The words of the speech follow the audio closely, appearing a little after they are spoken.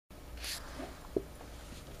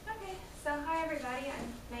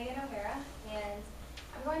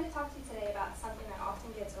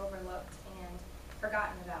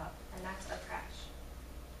forgotten about, and that's our trash.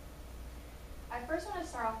 I first want to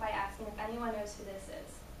start off by asking if anyone knows who this is.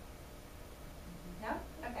 No?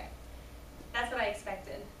 Okay. That's what I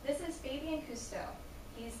expected. This is Fabien Cousteau.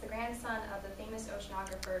 He's the grandson of the famous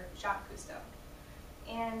oceanographer Jacques Cousteau.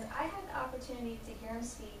 And I had the opportunity to hear him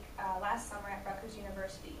speak last summer at Rutgers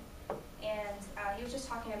University. And he was just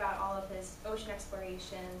talking about all of his ocean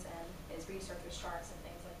explorations and his research with sharks and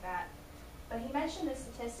things like that. But he mentioned this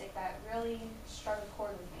statistic that really struck a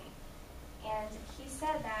chord with me. And he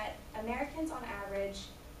said that Americans on average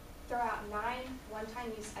throw out 9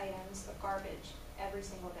 one-time use items of garbage every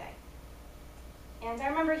single day. And I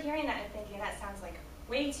remember hearing that and thinking, that sounds like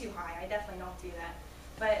way too high. I definitely don't do that.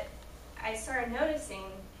 But I started noticing,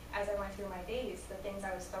 as I went through my days, the things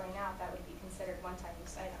I was throwing out that would be considered one-time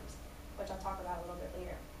use items, which I'll talk about a little bit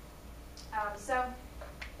later. So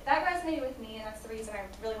that resonated with me, and that's the reason I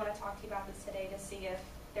really want to talk to you about this today, to see if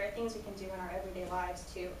there are things we can do in our everyday lives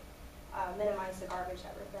to minimize the garbage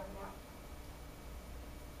that we're throwing out.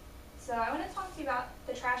 So I want to talk to you about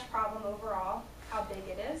the trash problem overall, how big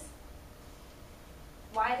it is,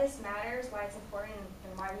 why this matters, why it's important,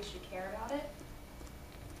 and why we should care about it,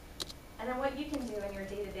 and then what you can do in your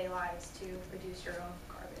day-to-day lives to reduce your own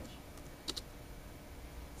garbage.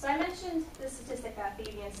 So I mentioned the statistic that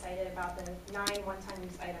Fabien cited about the 9 one-time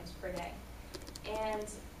use items per day. And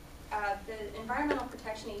the Environmental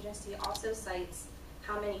Protection Agency also cites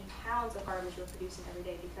how many pounds of garbage we're producing every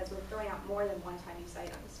day, because we're throwing out more than one-time use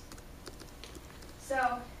items.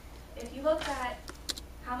 So if you look at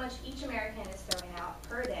how much each American is throwing out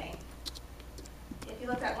per day, if you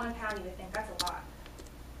looked at 1 pound, you would think that's a lot.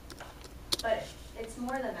 But it's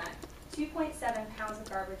more than that, 2.7 pounds of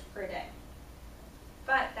garbage per day.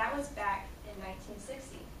 But that was back in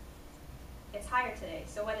 1960. It's higher today,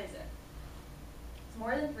 so what is it? It's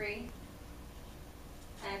more than 3,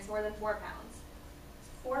 and it's more than 4 pounds.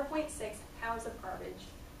 4.6 pounds of garbage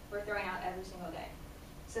we're throwing out every single day.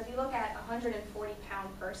 So if you look at a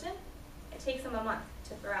 140-pound person, it takes them a month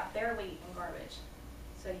to throw out their weight in garbage.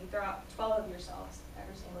 So you throw out 12 of yourselves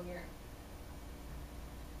every single year.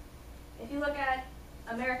 If you look at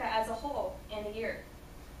America as a whole in a year,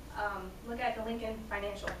 look at the Lincoln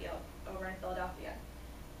Financial Field over in Philadelphia.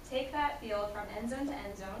 Take that field from end zone to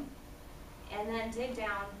end zone, and then dig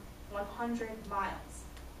down 100 miles.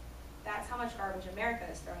 That's how much garbage America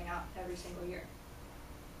is throwing out every single year.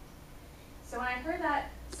 So when I heard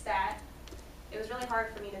that stat, it was really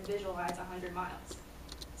hard for me to visualize 100 miles.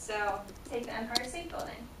 So take the Empire State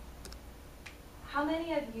Building. How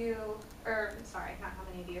many of you, or sorry, not how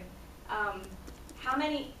many of you, how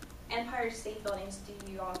many Empire State Buildings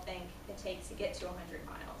do you all think it takes to get to 100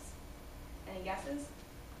 miles? Any guesses?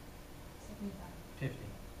 50.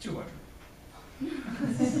 200.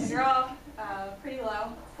 You're all pretty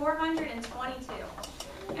low. 422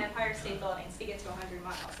 Empire State Buildings to get to 100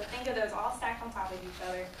 miles. So think of those all stacked on top of each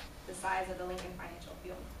other, the size of the Lincoln Financial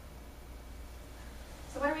Field.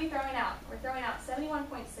 So what are we throwing out? We're throwing out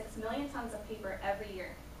 71.6 million tons of paper every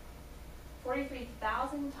year,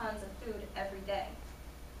 43,000 tons of food every day,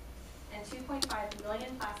 and 2.5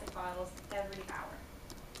 million plastic bottles every hour.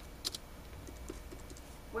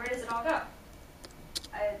 Where does it all go?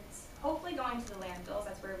 It's hopefully going to the landfills.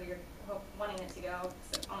 That's where we're wanting it to go,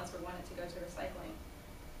 unless we want it to go to recycling.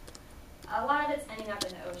 A lot of it's ending up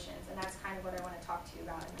in the oceans, and that's kind of what I want to talk to you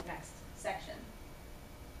about in the next section.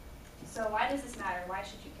 So why does this matter? Why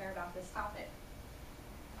should you care about this topic?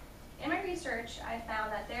 In my research, I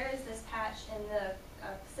found that there is this patch in the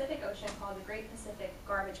Pacific Ocean called the Great Pacific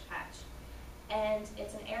Garbage Patch. And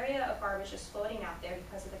it's an area of garbage just floating out there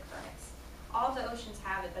because of the currents. All of the oceans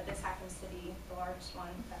have it, but this happens to be the largest one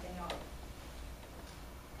that they know of.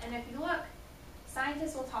 And if you look,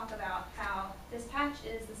 scientists will talk about how this patch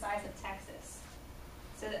is the size of Texas.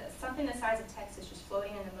 So something the size of Texas just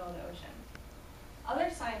floating in the middle of the ocean. Other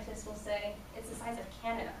scientists will say it's the size of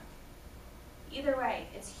Canada. Either way,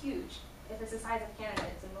 it's huge. If it's the size of Canada,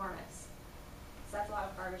 it's enormous. So that's a lot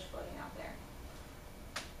of garbage floating out there.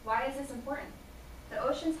 Why is this important? The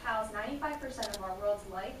oceans house 95% of our world's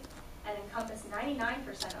life and encompass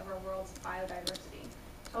 99% of our world's biodiversity,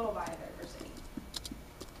 total biodiversity.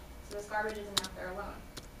 So this garbage isn't out there alone.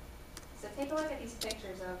 So take a look at these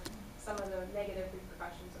pictures of some of the negative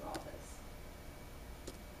repercussions of all this.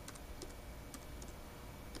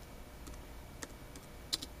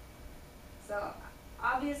 So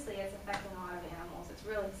obviously it's affecting a lot of animals. It's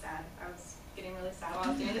really sad. I was getting really sad while I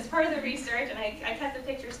was doing this part of the research, and I kept the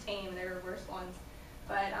pictures tame. There were worse ones.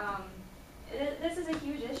 But this is a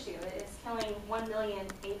huge issue. It's killing 1 million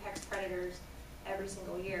apex predators every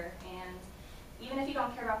single year. And even if you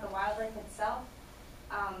don't care about the wildlife itself,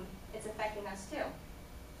 it's affecting us too.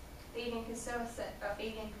 Fabian Cousteau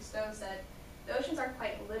said, "The oceans are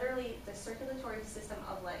quite literally the circulatory system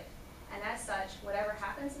of life, and as such, whatever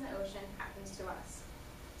happens in the ocean happens to us."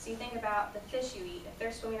 So you think about the fish you eat. If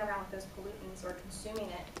they're swimming around with those pollutants or consuming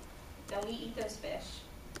it, then we eat those fish.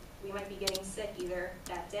 We might be getting sick either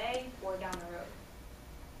that day or down the road.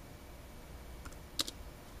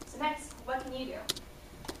 So next, what can you do?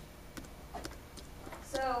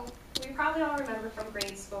 So we probably all remember from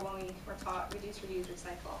grade school when we were taught reduce, reuse,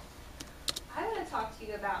 recycle. I want to talk to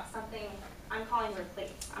you about something I'm calling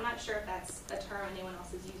replace. I'm not sure if that's a term anyone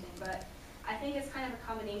else is using, but I think it's kind of a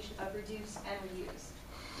combination of reduce and reuse.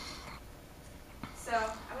 So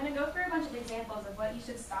I'm going to go through a bunch of examples of what you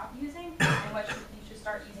should stop using and what you should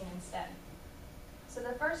start using instead. So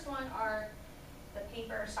the first one are the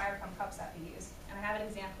paper styrofoam cups that we use. And I have an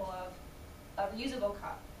example of a reusable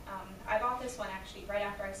cup. I bought this one actually right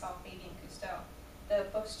after I saw Fabian Cousteau. The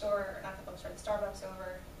bookstore, or not the bookstore, the Starbucks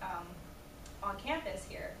over on campus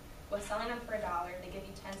here was selling them for $1. They give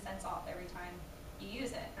you 10 cents off every time you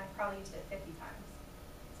use it. And I've probably used it 50 times.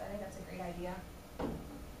 So I think that's a great idea.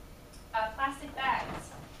 Plastic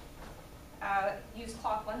bags. Use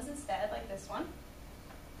cloth ones instead, like this one.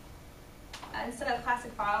 Instead of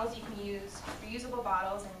plastic bottles, you can use reusable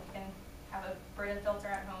bottles, and you can have a Brita filter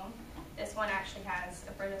at home. This one actually has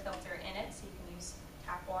a Brita filter in it, so you can use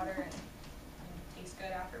tap water and tastes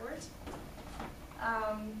good afterwards.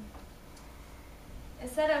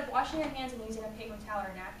 Instead of washing your hands and using a paper towel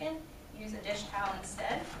or napkin, use a dish towel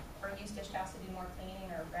instead, or use dish towels to do more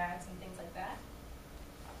cleaning, or rags and things like that.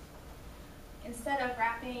 Instead of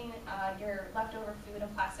wrapping your leftover food in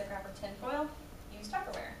plastic wrap or tin foil, use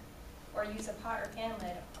Tupperware, or use a pot or pan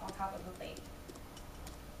lid on top of the plate.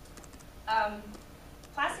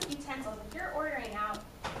 Plastic utensils, if you're ordering out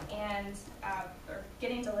and or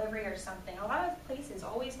getting delivery or something, a lot of places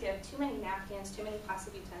always give too many napkins, too many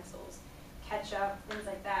plastic utensils, ketchup, things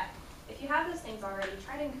like that. If you have those things already,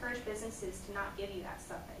 try to encourage businesses to not give you that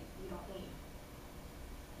stuff that you don't need.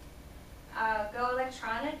 Go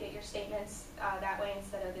electronic, get your statements that way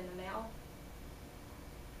instead of in the mail.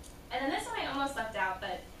 And then this one I almost left out,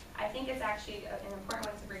 but I think it's actually an important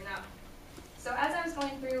one to bring up. So as I was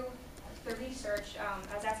going through the research,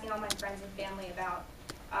 I was asking all my friends and family about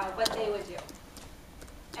what they would do.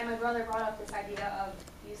 And my brother brought up this idea of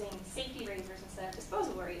using safety razors instead of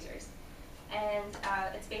disposable razors. And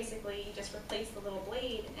it's basically you just replace the little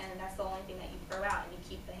blade, and that's the only thing that you throw out, and you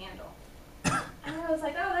keep the handle. And I was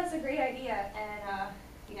like, oh, that's a great idea.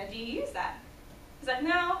 And do you use that? He's like,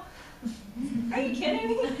 no. Are you kidding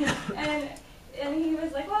me? And he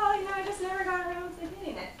was like, well, I just never got around to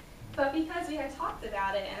getting it. But because we had talked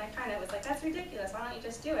about it, and I kind of was like, that's ridiculous. Why don't you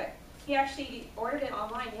just do it? He actually ordered it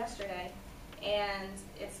online yesterday, and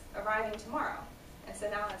it's arriving tomorrow. And so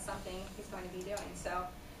now that's something he's going to be doing. So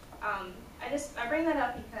I bring that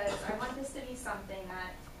up because I want this to be something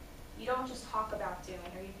that you don't just talk about doing,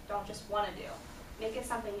 or you don't just want to do. Make it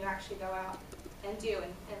something you actually go out and do,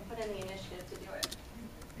 and put in the initiative to do it.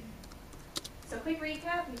 So quick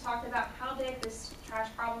recap, we talked about how big this trash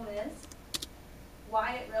problem is,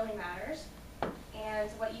 why it really matters, and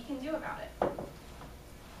what you can do about it.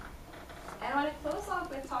 And I want to close off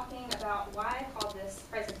with talking about why I called this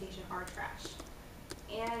presentation Our Trash.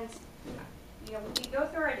 And when we go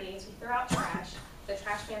through our days, we throw out trash, the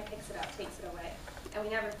trash man picks it up, takes it away, and we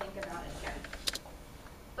never think about it again.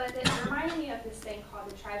 But it reminded me of this thing called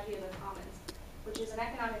the tragedy of the commons, which is an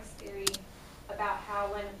economics theory about how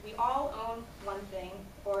when we all own one thing,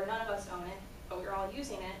 or none of us own it, but we're all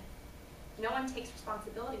using it, no one takes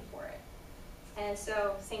responsibility for it. And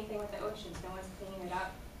so, same thing with the oceans, no one's cleaning it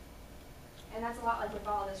up. And that's a lot like with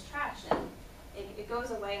all this trash, and it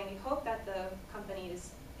goes away, and we hope that the company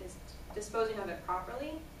is disposing of it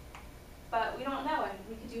properly, but we don't know, and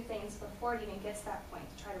we could do things before it even gets to that point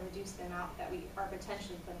to try to reduce the amount that we are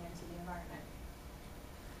potentially putting into the environment.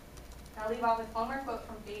 I'll leave off with one more quote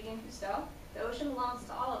from Fabian Cousteau. The ocean belongs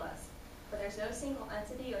to all of us, but there's no single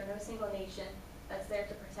entity or no single nation that's there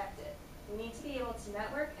to protect it. We need to be able to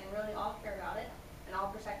network and really all care about it and all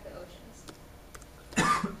protect the oceans.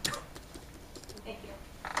 Thank you.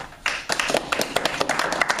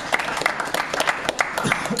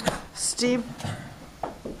 Steve?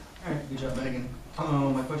 All right, good job, Megan.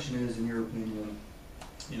 My question is, in your opinion,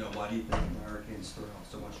 why do you think Americans throw out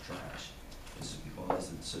so much trash? Is it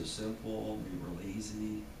because it's so simple, maybe we're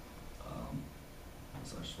lazy?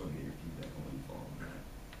 So I just want to get your feedback on what you follow on that.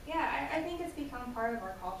 Yeah, I think it's become part of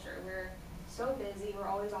our culture. We're so busy, we're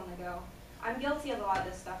always on the go. I'm guilty of a lot of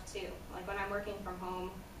this stuff too. Like when I'm working from home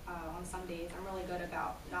on some days, I'm really good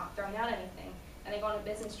about not throwing out anything. and I go on a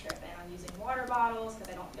business trip and I'm using water bottles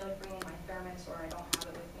because I don't feel like bringing my thermos or I don't have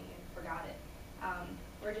it with me and forgot it.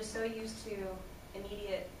 We're just so used to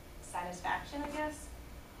immediate satisfaction, I guess,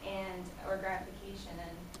 or gratification,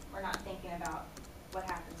 and we're not thinking about what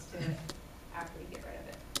happens to it.